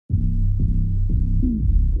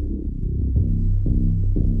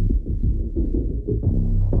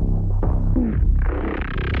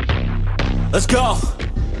Let's go.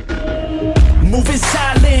 Moving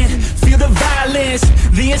silent, feel the violence,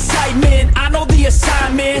 the excitement, I know the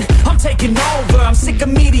assignment. I'm taking over, I'm sick of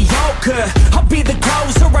mediocre. I'll be the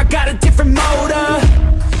closer, I got a different motor.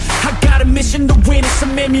 I got a mission to win it,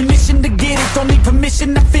 some ammunition to get it. Don't need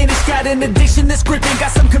permission to finish, got an addiction that's gripping.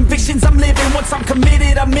 Got some convictions I'm living, once I'm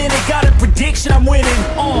committed I'm in it. Got a prediction I'm winning,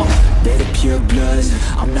 They're the pure bloods,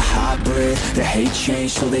 I'm the hybrid. They hate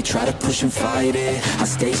change so they try to push and fight it. I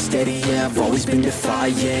stay steady, yeah, I've always been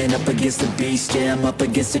defiant. Up against the beast, yeah, I'm up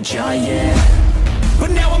against a giant.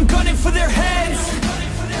 But now I'm gunning for their heads,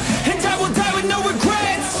 and I will die with no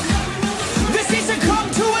regrets. This needs to come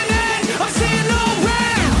to an end, I'm saying no way.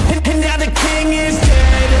 And now the king is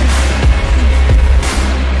dead.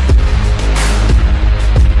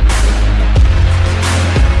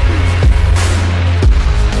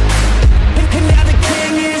 And now the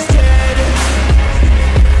king is dead.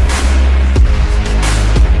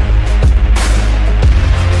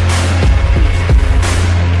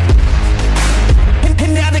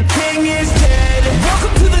 And now the king is dead.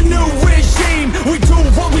 Welcome to the new regime. We do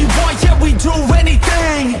what we want, yeah, we do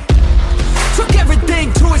anything. Took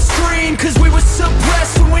everything to extreme, cause we were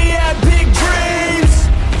suppressed when we had big dreams.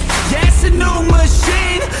 Yeah, it's a new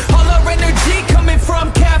machine, all our energy coming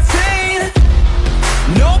from caffeine.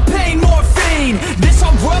 No pain, morphine, this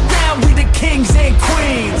our world now, we the kings and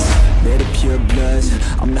queens. They're the pure bloods,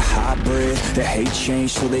 I'm the hybrid. They hate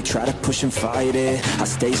change so they try to push and fight it. I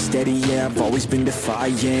stay steady, yeah, I've always been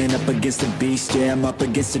defiant. Up against the beast, yeah, I'm up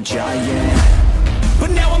against a giant.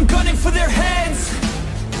 But now I'm gunning for their heads,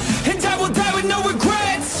 and I will die with no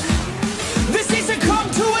regrets. This needs to come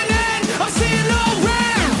to an end, I'm saying no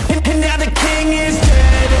way. And now the king is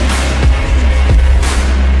dead.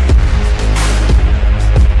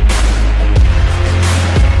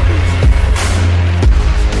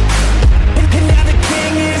 And now the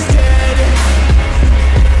king is dead.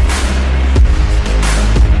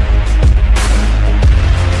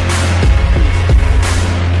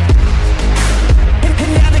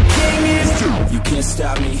 And now the king is dead. You can't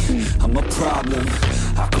stop me, I'm a problem.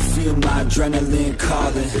 I can feel my adrenaline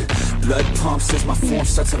calling. Blood pumps as my form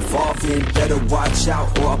starts evolving. Better watch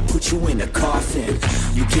out or I'll put you in a coffin.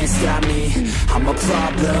 You can't stop me, I'm a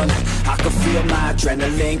problem. I can feel my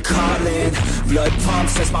adrenaline calling. Blood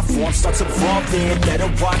pumps as my form starts evolving. Better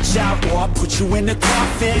watch out or I'll put you in a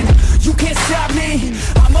coffin. You can't stop me,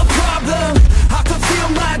 I'm a problem. I can feel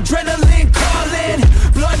my adrenaline calling.